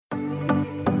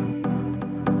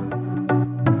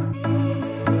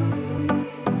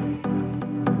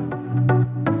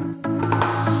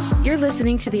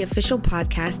listening to the official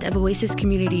podcast of Oasis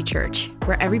Community Church,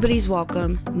 where everybody's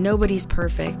welcome, nobody's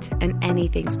perfect, and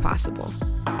anything's possible.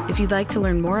 If you'd like to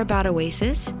learn more about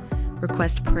Oasis,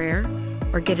 request prayer,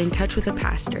 or get in touch with a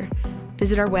pastor,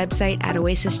 visit our website at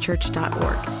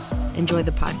oasischurch.org. Enjoy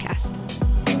the podcast.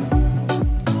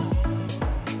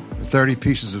 30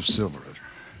 pieces of silver.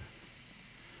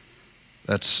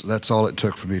 That's all it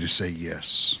took for me to say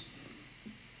yes.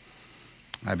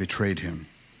 I betrayed him.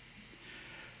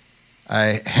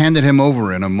 I handed him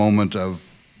over in a moment of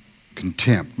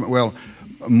contempt. Well,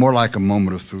 more like a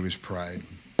moment of foolish pride.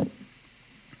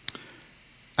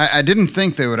 I didn't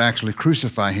think they would actually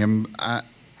crucify him.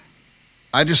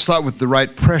 I just thought with the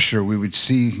right pressure we would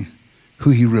see who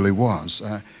he really was.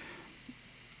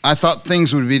 I thought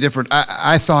things would be different.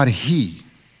 I thought he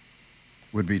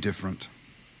would be different.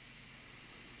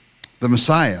 The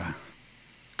Messiah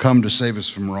come to save us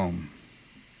from Rome.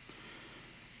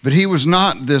 But he was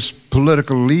not this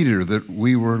political leader that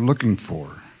we were looking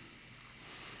for.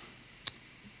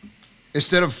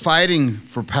 Instead of fighting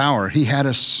for power, he had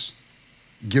us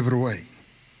give it away.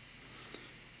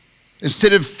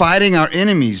 Instead of fighting our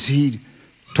enemies, he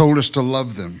told us to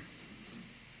love them.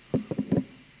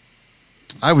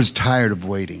 I was tired of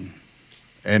waiting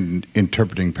and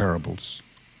interpreting parables.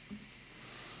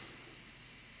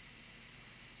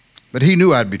 But he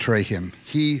knew I'd betray him.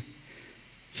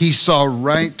 He saw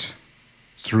right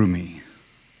through me.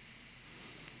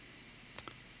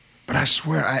 But I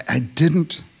swear, I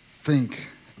didn't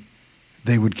think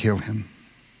they would kill him.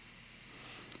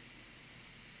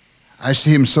 I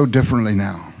see him so differently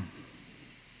now.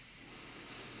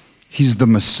 He's the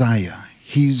Messiah.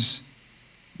 He's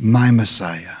my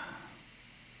Messiah.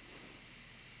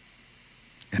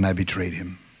 And I betrayed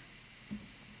him.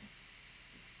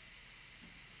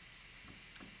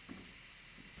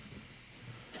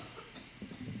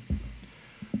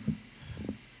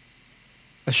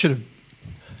 I should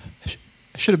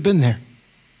have been there.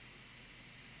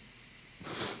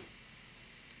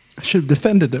 I should have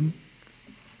defended him.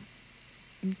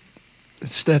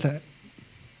 Instead,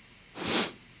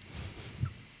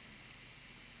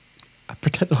 I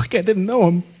pretended like I didn't know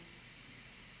him.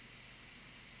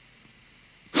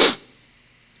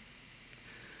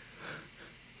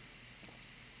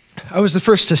 I was the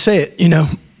first to say it,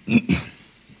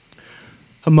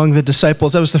 among the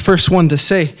disciples. I was the first one to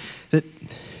say that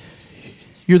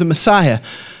you're the Messiah,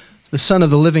 the Son of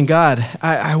the living God.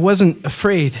 I wasn't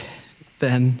afraid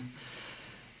then.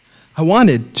 I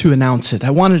wanted to announce it.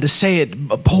 I wanted to say it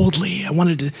boldly. I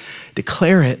wanted to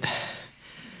declare it.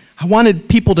 I wanted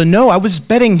people to know I was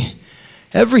betting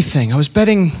everything. I was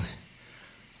betting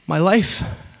my life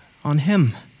on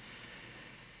him.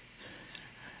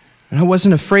 And I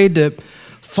wasn't afraid to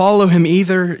follow him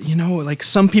either, like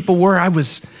some people were. I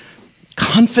was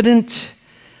confident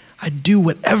I'd do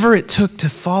whatever it took to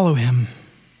follow him.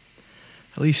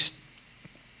 At least,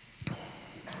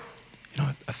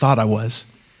 I thought I was.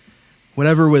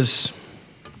 Whatever was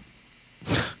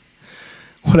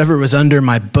under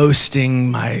my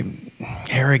boasting, my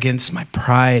arrogance, my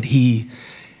pride, he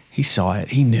saw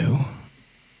it. He knew.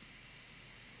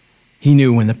 He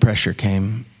knew when the pressure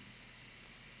came.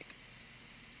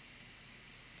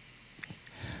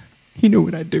 He knew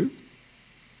what I'd do.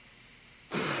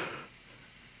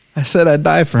 I said I'd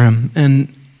die for him,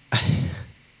 and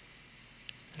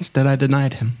instead I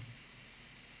denied him.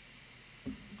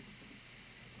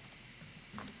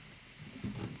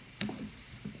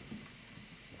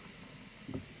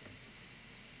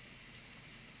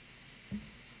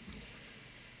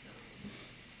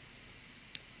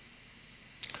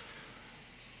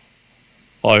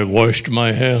 I washed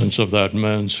my hands of that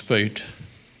man's fate.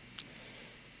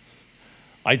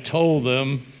 I told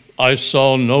them I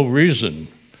saw no reason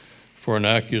for an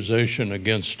accusation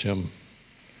against him.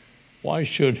 Why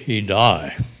should he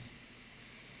die?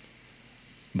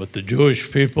 But the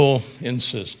Jewish people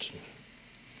insisted.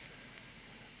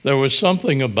 There was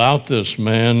something about this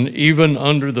man, even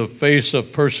under the face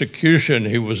of persecution,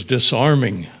 he was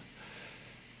disarming.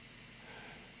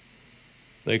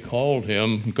 They called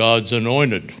him God's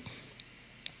anointed,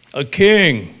 a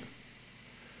king,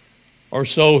 or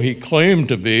so he claimed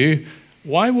to be.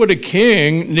 Why would a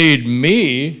king need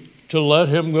me to let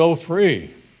him go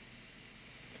free?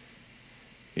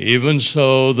 Even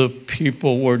so, the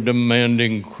people were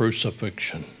demanding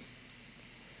crucifixion.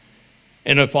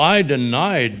 And if I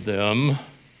denied them,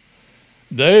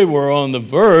 they were on the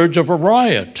verge of a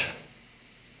riot.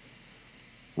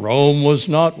 Rome was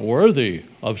not worthy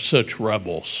of such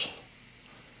rebels.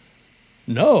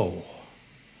 No,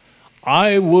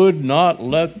 I would not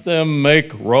let them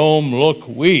make Rome look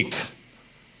weak.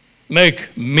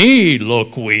 make me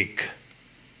look weak.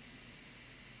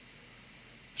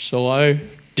 So I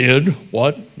did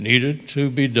what needed to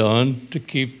be done to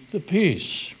keep the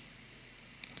peace.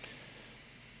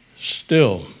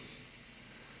 Still,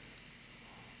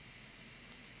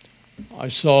 I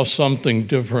saw something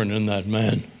different in that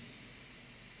man.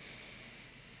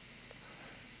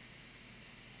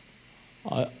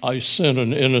 I sent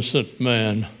an innocent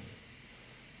man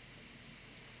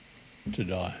to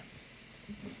die.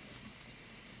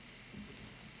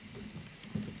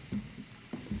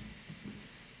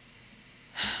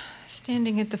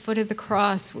 Standing at the foot of the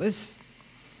cross was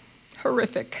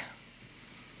horrific,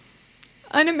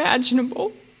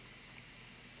 unimaginable,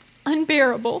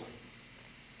 unbearable.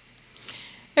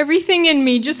 Everything in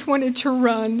me just wanted to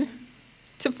run,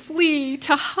 to flee,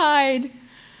 to hide,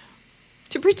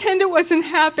 to pretend it wasn't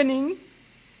happening.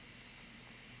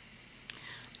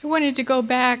 I wanted to go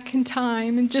back in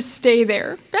time and just stay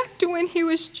there, back to when he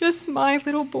was just my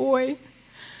little boy,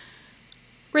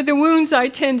 where the wounds I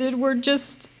tended were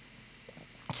just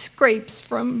scrapes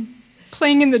from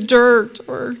playing in the dirt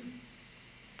or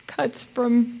cuts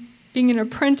from being an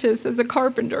apprentice as a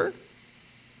carpenter.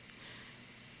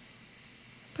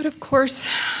 But of course,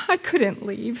 I couldn't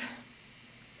leave.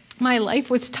 My life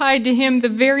was tied to him the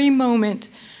very moment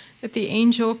that the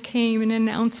angel came and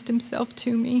announced himself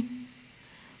to me.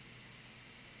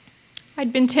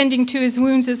 I'd been tending to his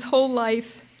wounds his whole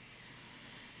life.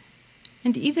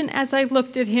 And even as I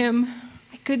looked at him,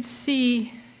 I could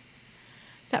see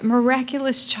that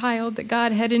miraculous child that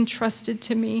God had entrusted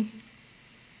to me.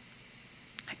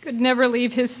 I could never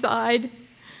leave his side.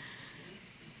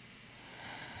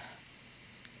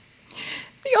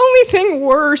 The only thing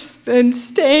worse than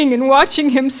staying and watching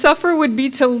him suffer would be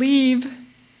to leave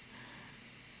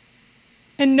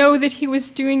and know that he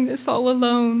was doing this all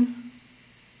alone.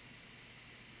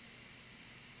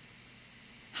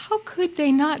 How could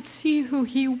they not see who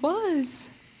he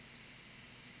was?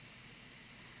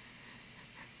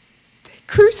 They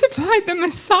crucified the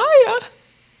Messiah.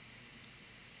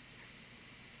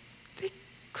 They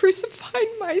crucified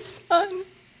my son.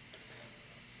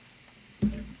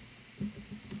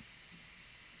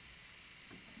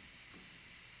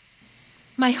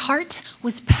 My heart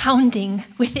was pounding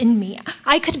within me.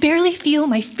 I could barely feel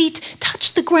my feet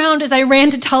touch the ground as I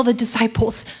ran to tell the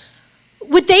disciples.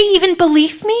 Would they even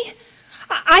believe me?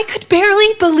 I could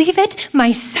barely believe it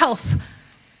myself.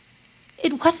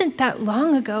 It wasn't that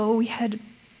long ago we had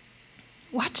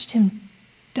watched him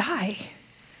die.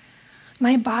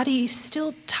 My body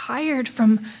still tired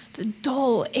from the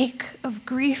dull ache of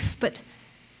grief, but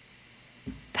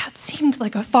that seemed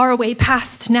like a faraway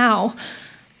past now.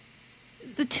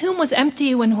 The tomb was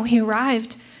empty when we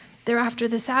arrived there after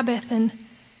the Sabbath, and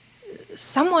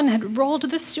someone had rolled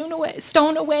the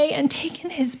stone away and taken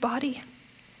his body.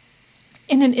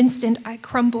 In an instant, I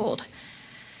crumbled,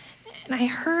 and I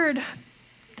heard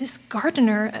this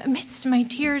gardener, amidst my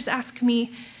tears, ask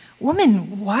me,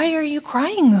 "Woman, why are you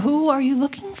crying? Who are you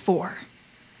looking for?"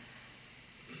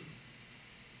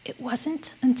 It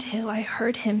wasn't until I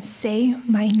heard him say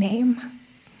my name.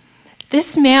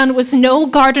 This man was no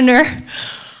gardener.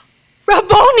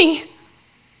 Rabboni!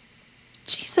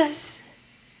 Jesus,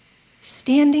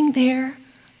 standing there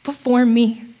before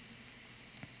me.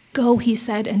 "Go," he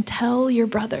said, "and tell your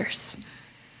brothers."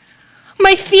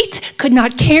 My feet could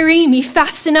not carry me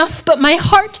fast enough, but my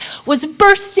heart was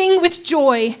bursting with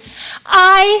joy.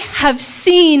 I have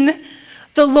seen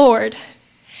the Lord.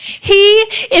 He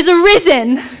is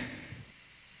risen.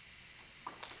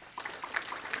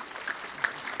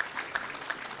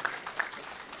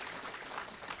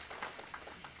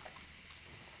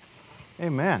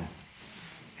 Amen.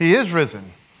 He is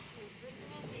risen.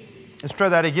 Let's try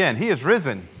that again. He is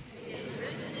risen.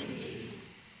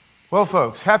 Well,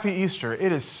 folks, happy Easter.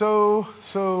 It is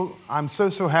I'm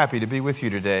so happy to be with you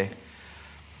today.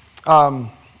 And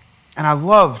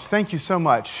thank you so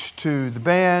much to the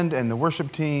band and the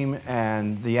worship team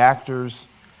and the actors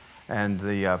and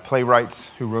the playwrights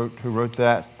who wrote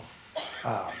that.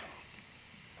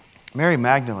 Mary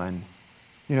Magdalene,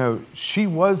 she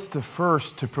was the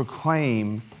first to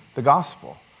proclaim the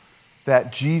gospel,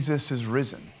 that Jesus is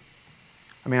risen.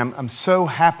 I mean, I'm so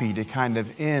happy to kind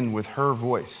of end with her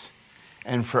voice,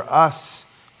 and for us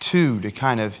too to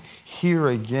kind of hear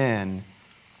again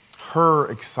her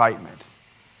excitement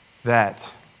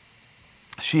that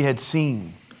she had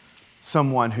seen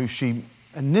someone who she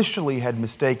initially had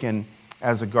mistaken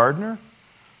as a gardener.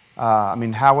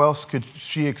 How else could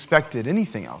she expected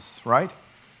anything else, right?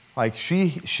 Like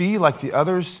she, like the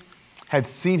others, had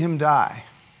seen him die.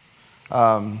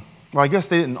 I guess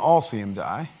they didn't all see him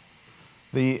die.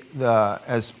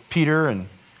 as Peter and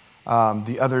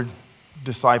the other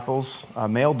disciples,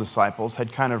 male disciples,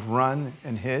 had kind of run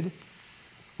and hid,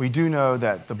 we do know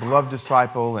that the beloved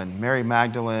disciple and Mary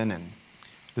Magdalene and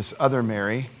this other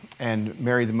Mary and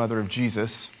Mary, the mother of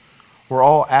Jesus, were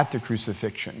all at the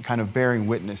crucifixion, kind of bearing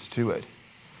witness to it.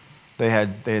 They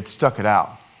had stuck it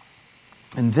out.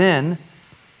 And then,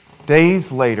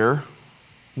 days later,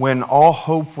 when all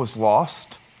hope was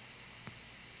lost,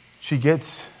 she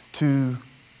gets to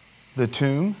the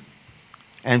tomb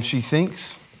and she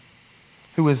thinks,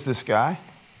 who is this guy?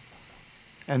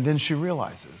 And then she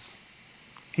realizes,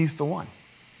 he's the one.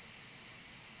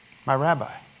 My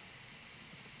rabbi.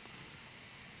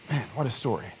 Man, what a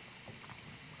story.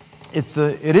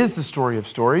 It is the story of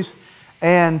stories.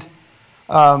 And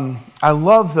I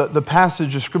love the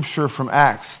passage of Scripture from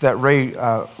Acts that Ray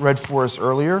read for us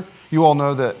earlier. You all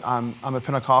know that I'm a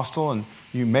Pentecostal, and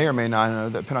you may or may not know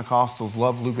that Pentecostals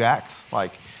love Luke Acts.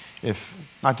 Like,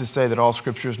 not to say that all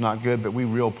Scripture is not good, but we're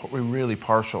really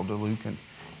partial to Luke and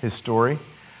his story.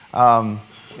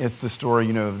 It's the story,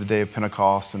 of the day of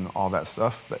Pentecost and all that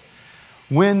stuff. But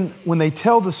when they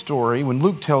tell the story, when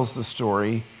Luke tells the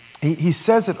story, he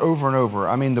says it over and over.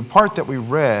 I mean, the part that we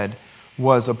read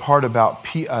was a part about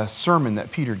a sermon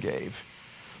that Peter gave.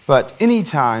 But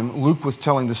anytime Luke was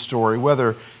telling the story,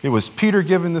 whether it was Peter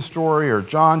giving the story or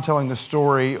John telling the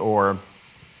story or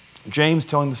James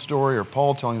telling the story or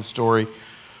Paul telling the story,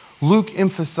 Luke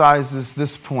emphasizes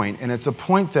this point, and it's a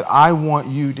point that I want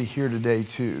you to hear today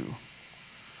too,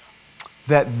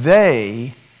 that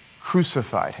they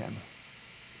crucified him,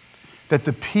 that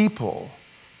the people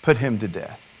put him to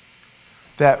death,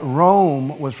 that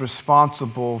Rome was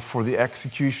responsible for the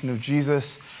execution of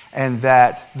Jesus, and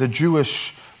that the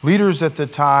Jewish leaders at the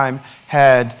time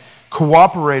had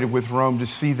cooperated with Rome to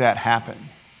see that happen,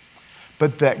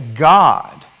 but that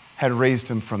God had raised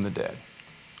him from the dead.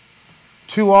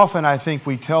 Too often, I think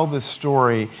we tell this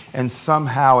story and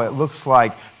somehow it looks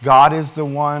like God is the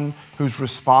one who's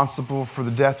responsible for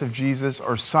the death of Jesus,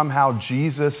 or somehow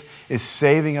Jesus is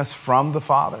saving us from the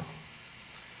Father.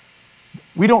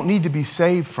 We don't need to be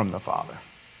saved from the Father.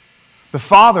 The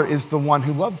Father is the one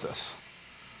who loves us.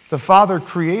 The Father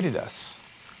created us.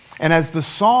 And as the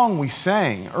song we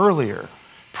sang earlier,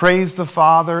 praise the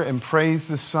Father and praise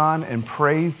the Son and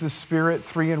praise the Spirit,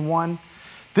 3 in 1,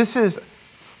 this is,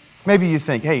 maybe you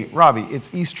think, hey, Robbie,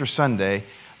 it's Easter Sunday.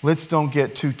 Let's don't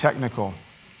get too technical.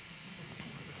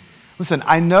 Listen,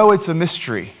 I know it's a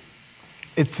mystery.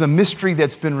 It's a mystery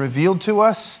that's been revealed to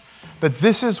us, but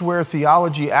this is where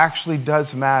theology actually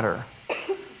does matter.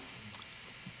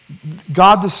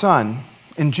 God the Son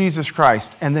and Jesus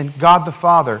Christ and then God the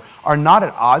Father are not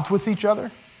at odds with each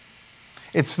other.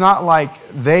 It's not like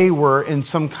they were in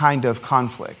some kind of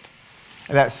conflict,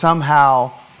 that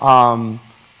somehow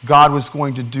God was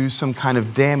going to do some kind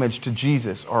of damage to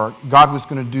Jesus, or God was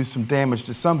going to do some damage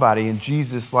to somebody and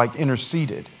Jesus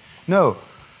interceded. No.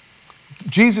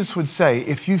 Jesus would say,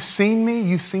 if you've seen me,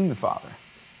 you've seen the Father.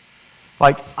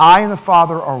 I and the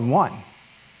Father are one.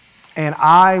 And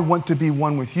I want to be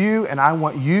one with you, and I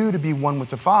want you to be one with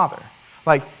the Father.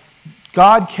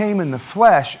 God came in the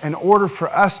flesh in order for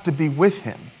us to be with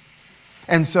him.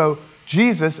 And so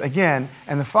Jesus, again,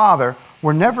 and the Father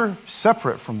were never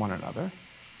separate from one another.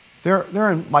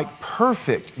 They're in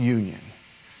perfect union.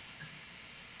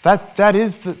 That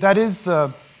is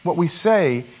what we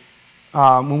say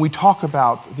when we talk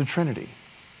about the Trinity.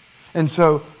 And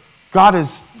so God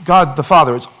the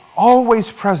Father is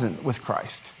always present with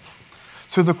Christ.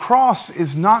 So the cross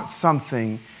is not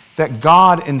something that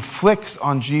God inflicts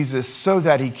on Jesus so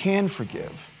that he can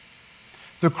forgive.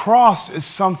 The cross is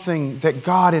something that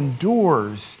God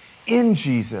endures in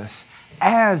Jesus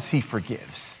as he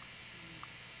forgives.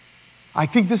 I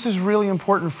think this is really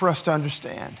important for us to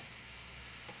understand.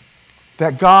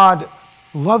 That God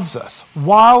loves us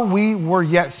while we were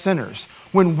yet sinners.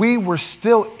 When we were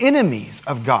still enemies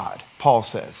of God, Paul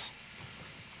says,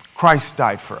 Christ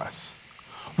died for us.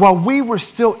 While we were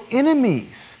still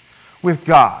enemies with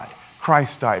God,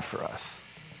 Christ died for us.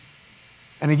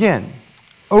 And again,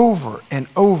 over and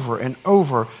over and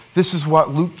over, this is what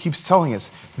Luke keeps telling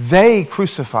us. They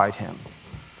crucified him,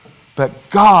 but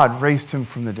God raised him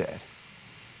from the dead.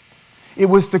 It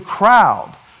was the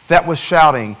crowd that was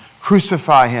shouting,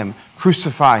 crucify him,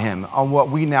 on what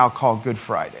we now call Good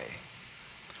Friday.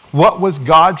 What was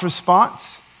God's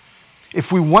response? If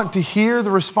we want to hear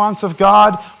the response of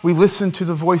God, we listen to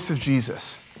the voice of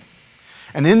Jesus.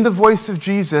 And in the voice of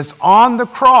Jesus, on the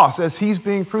cross, as he's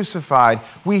being crucified,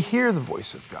 we hear the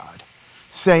voice of God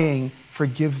saying,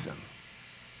 forgive them.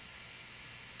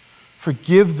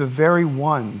 Forgive the very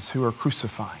ones who are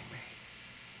crucifying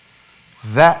me.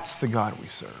 That's the God we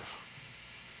serve.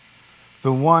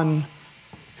 The one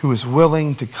who is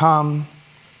willing to come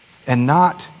and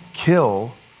not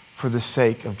kill for the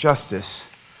sake of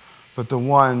justice, but the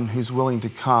one who's willing to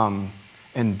come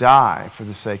and die for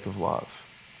the sake of love.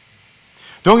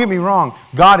 Don't get me wrong,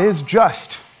 God is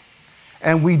just.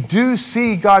 And we do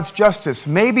see God's justice,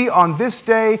 maybe on this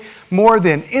day more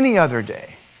than any other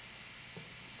day.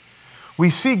 We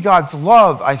see God's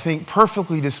love, I think,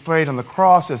 perfectly displayed on the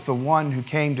cross as the one who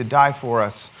came to die for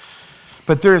us.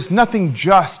 But there is nothing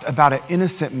just about an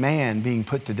innocent man being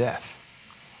put to death.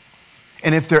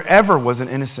 And if there ever was an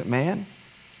innocent man,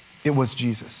 it was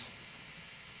Jesus.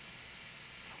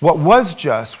 What was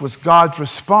just was God's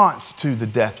response to the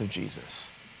death of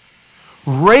Jesus.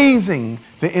 Raising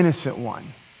the innocent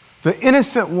one. The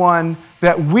innocent one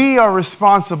that we are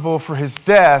responsible for his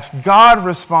death, God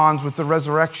responds with the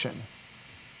resurrection.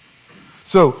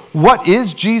 So, what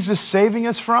is Jesus saving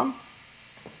us from?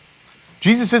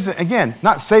 Jesus isn't, again,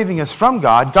 not saving us from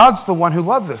God. God's the one who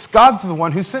loves us. God's the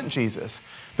one who sent Jesus.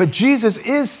 But Jesus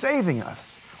is saving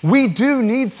us. We do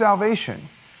need salvation.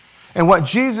 And what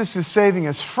Jesus is saving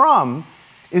us from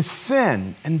is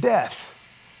sin and death.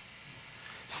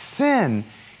 Sin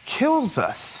kills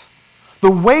us.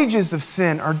 The wages of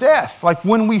sin are death. Like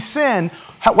when we sin,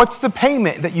 what's the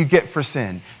payment that you get for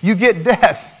sin? You get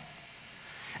death.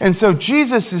 And so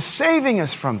Jesus is saving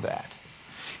us from that.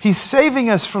 He's saving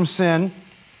us from sin.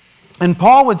 And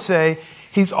Paul would say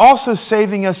he's also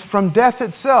saving us from death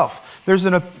itself. There's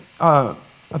an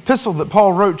epistle that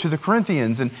Paul wrote to the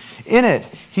Corinthians. And in it,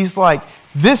 he's like,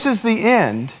 this is the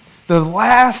end. The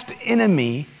last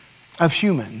enemy of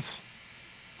humans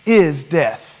is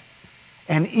death.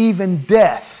 And even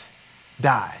death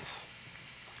dies.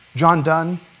 John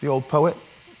Donne, the old poet,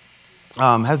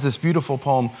 has this beautiful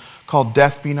poem called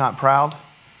Death Be Not Proud.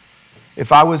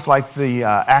 If I was like the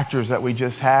actors that we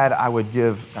just had, I would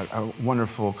give a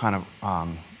wonderful kind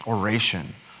of oration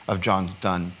of John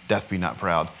Donne, Death Be Not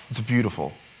Proud. It's a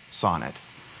beautiful sonnet.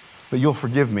 But you'll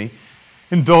forgive me.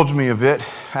 Indulge me a bit,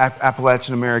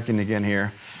 Appalachian American again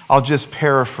here. I'll just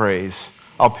paraphrase.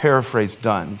 I'll paraphrase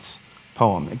Donne's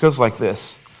poem. It goes like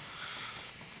this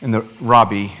in the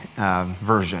Robbie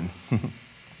version.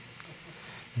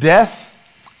 Death,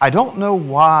 I don't know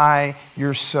why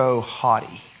you're so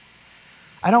haughty.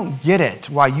 I don't get it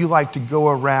why you like to go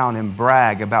around and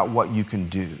brag about what you can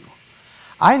do.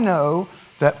 I know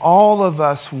that all of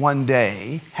us one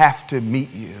day have to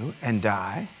meet you and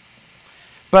die.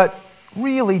 But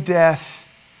really,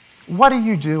 death, what are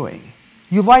you doing?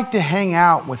 You like to hang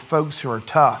out with folks who are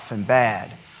tough and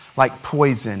bad, like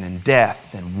poison and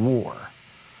death and war.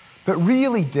 But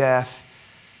really, death,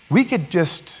 we could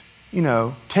just,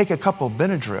 take a couple of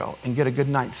Benadryl and get a good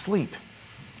night's sleep.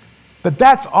 But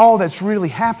that's all that's really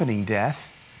happening,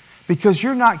 death, because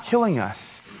you're not killing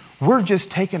us. We're just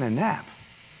taking a nap.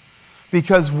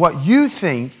 Because what you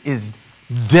think is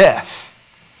death,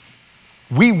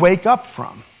 we wake up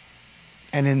from.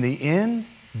 And in the end,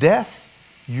 death,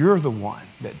 you're the one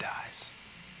that dies.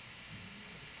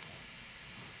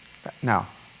 Now,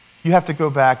 you have to go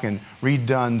back and read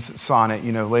Donne's sonnet,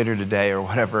 later today or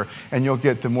whatever, and you'll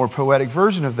get the more poetic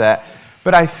version of that.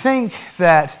 But I think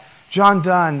that John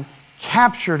Donne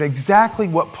captured exactly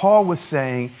what Paul was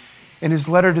saying in his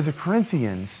letter to the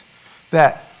Corinthians,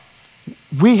 that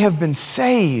we have been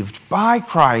saved by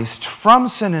Christ from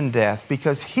sin and death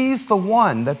because he's the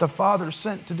one that the Father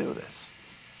sent to do this.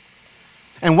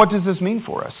 And what does this mean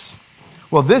for us?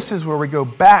 Well, this is where we go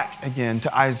back again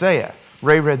to Isaiah.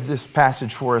 Ray read this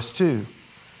passage for us too.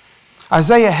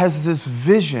 Isaiah has this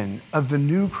vision of the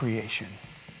new creation.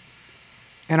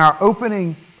 In our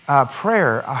opening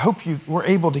prayer, I hope you were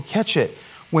able to catch it.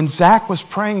 When Zach was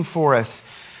praying for us,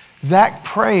 Zach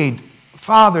prayed,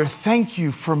 Father, thank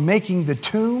you for making the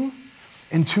tomb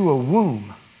into a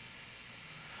womb.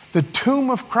 The tomb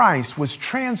of Christ was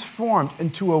transformed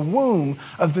into a womb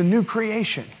of the new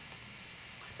creation.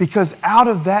 Because out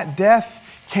of that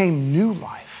death came new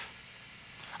life.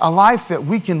 A life that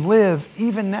we can live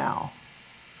even now.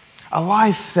 A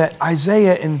life that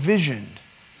Isaiah envisioned.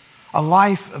 A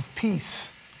life of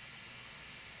peace.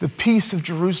 The peace of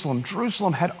Jerusalem.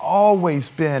 Jerusalem had always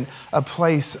been a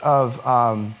place of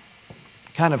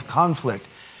kind of conflict.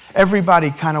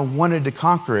 Everybody kind of wanted to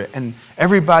conquer it, and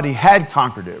everybody had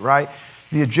conquered it, right?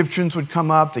 The Egyptians would come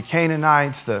up, the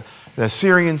Canaanites, the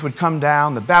Assyrians would come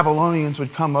down, the Babylonians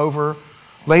would come over,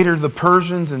 later the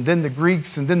Persians, and then the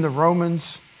Greeks, and then the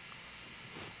Romans.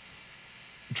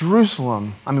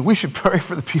 Jerusalem, we should pray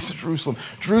for the peace of Jerusalem.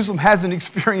 Jerusalem hasn't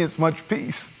experienced much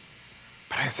peace.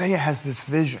 But Isaiah has this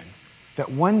vision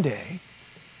that one day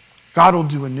God will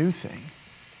do a new thing.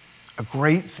 a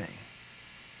great thing.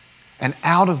 And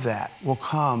out of that will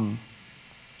come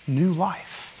new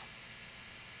life.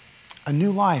 A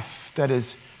new life that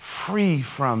is free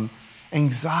from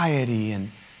anxiety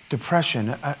and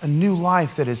depression. A new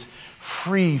life that is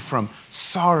free from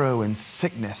sorrow and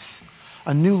sickness.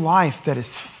 A new life that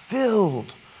is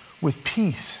filled with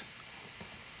peace.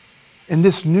 In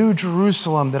this new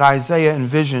Jerusalem that Isaiah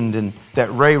envisioned and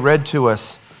that Ray read to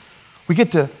us, we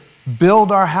get to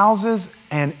build our houses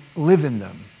and live in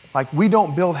them. Like we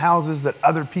don't build houses that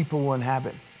other people will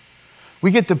inhabit.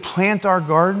 We get to plant our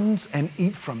gardens and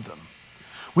eat from them.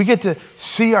 We get to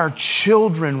see our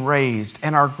children raised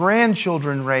and our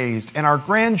grandchildren raised and our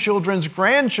grandchildren's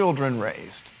grandchildren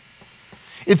raised.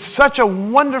 It's such a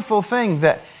wonderful thing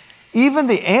that even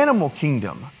the animal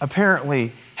kingdom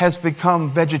apparently has become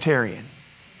vegetarian,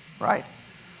 right?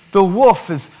 The wolf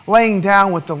is laying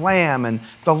down with the lamb and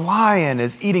the lion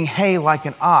is eating hay like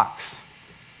an ox.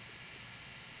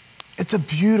 It's a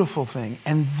beautiful thing.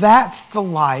 And that's the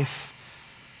life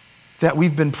that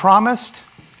we've been promised.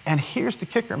 And here's the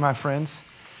kicker, my friends.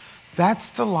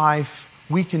 That's the life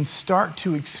we can start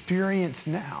to experience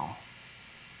now.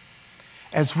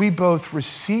 As we both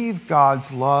receive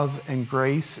God's love and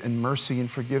grace and mercy and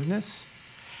forgiveness,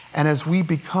 and as we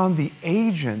become the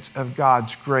agents of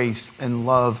God's grace and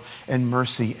love and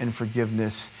mercy and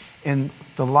forgiveness in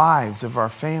the lives of our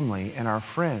family and our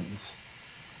friends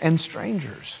and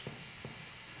strangers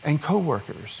and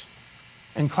coworkers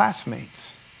and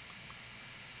classmates.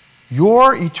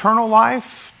 Your eternal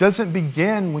life doesn't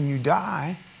begin when you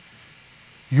die.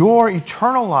 Your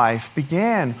eternal life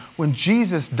began when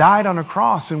Jesus died on a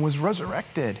cross and was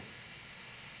resurrected.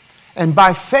 And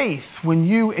by faith, when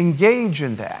you engage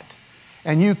in that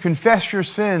and you confess your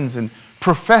sins and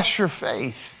profess your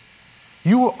faith,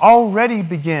 you will already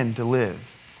begin to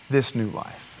live this new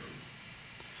life.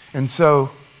 And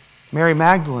so Mary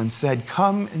Magdalene said,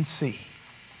 "Come and see."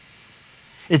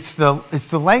 It's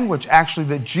the language actually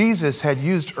that Jesus had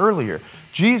used earlier.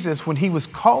 Jesus, when he was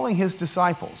calling his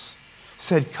disciples,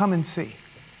 said, "Come and see."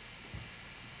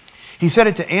 He said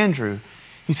it to Andrew.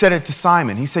 He said it to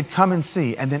Simon. He said, "Come and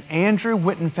see." And then Andrew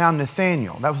went and found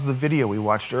Nathanael. That was the video we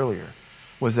watched earlier,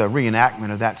 was a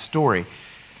reenactment of that story.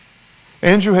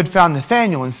 Andrew had found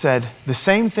Nathanael and said the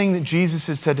same thing that Jesus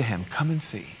had said to him, "Come and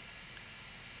see."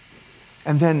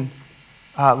 And then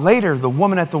later, the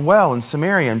woman at the well in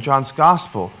Samaria in John's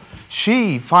Gospel,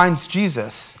 she finds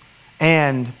Jesus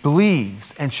and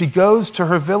believes. And she goes to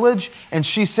her village and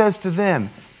she says to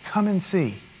them, "Come and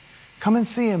see. Come and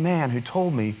see a man who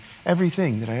told me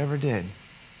everything that I ever did."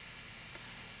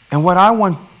 And what I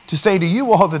want to say to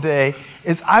you all today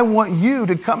is I want you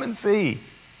to come and see.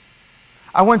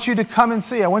 I want you to come and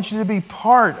see. I want you to be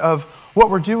part of what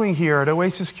we're doing here at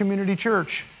Oasis Community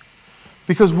Church.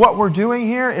 Because what we're doing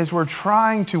here is we're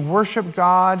trying to worship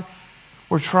God,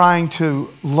 we're trying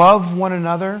to love one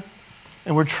another,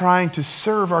 and we're trying to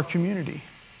serve our community.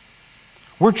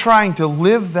 We're trying to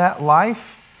live that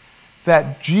life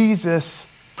that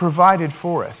Jesus provided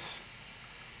for us,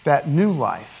 that new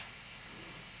life,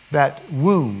 that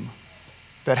womb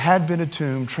that had been a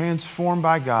tomb transformed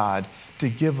by God to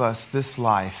give us this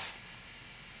life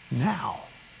now,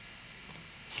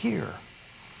 here.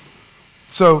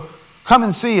 So, Come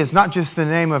and See is not just the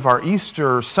name of our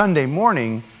Easter Sunday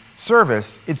morning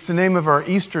service, it's the name of our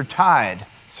Easter Tide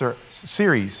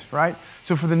series, right?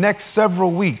 So for the next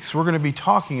several weeks, we're going to be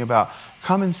talking about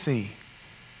come and see,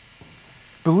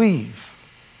 believe,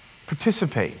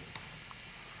 participate,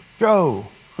 go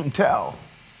and tell,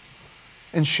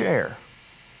 and share.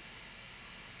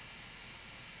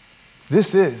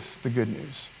 This is the good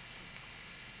news.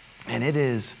 And it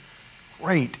is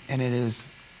great, and it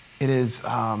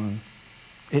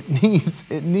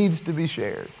needs to be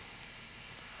shared.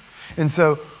 And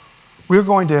so we're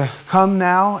going to come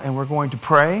now and we're going to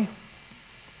pray.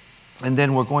 And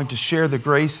then we're going to share the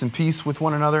grace and peace with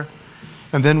one another.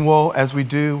 And then as we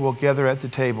do, we'll gather at the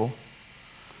table.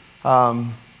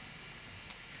 But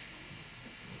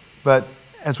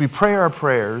as we pray our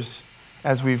prayers,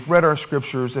 as we've read our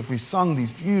scriptures, if we've sung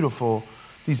these beautiful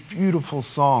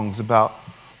songs about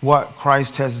what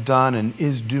Christ has done and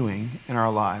is doing in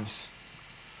our lives,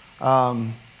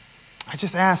 I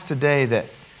just ask today that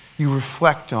you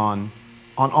reflect on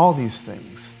all these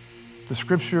things. The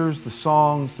scriptures, the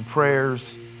songs, the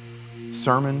prayers,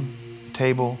 sermon, the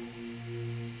table,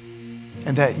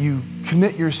 and that you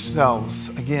commit yourselves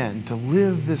again to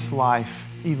live this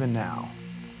life even now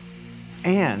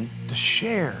and to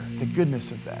share the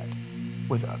goodness of that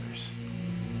with others.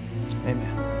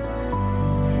 Amen.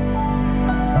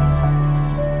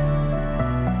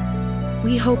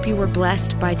 We hope you were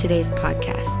blessed by today's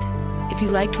podcast. If you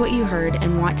liked what you heard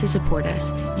and want to support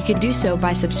us, you can do so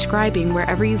by subscribing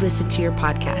wherever you listen to your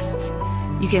podcasts.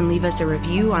 You can leave us a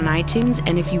review on iTunes,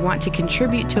 and if you want to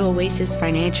contribute to Oasis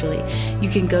financially, you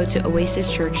can go to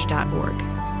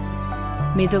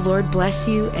oasischurch.org. May the Lord bless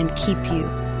you and keep you,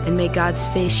 and may God's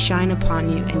face shine upon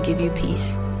you and give you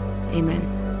peace.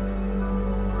 Amen.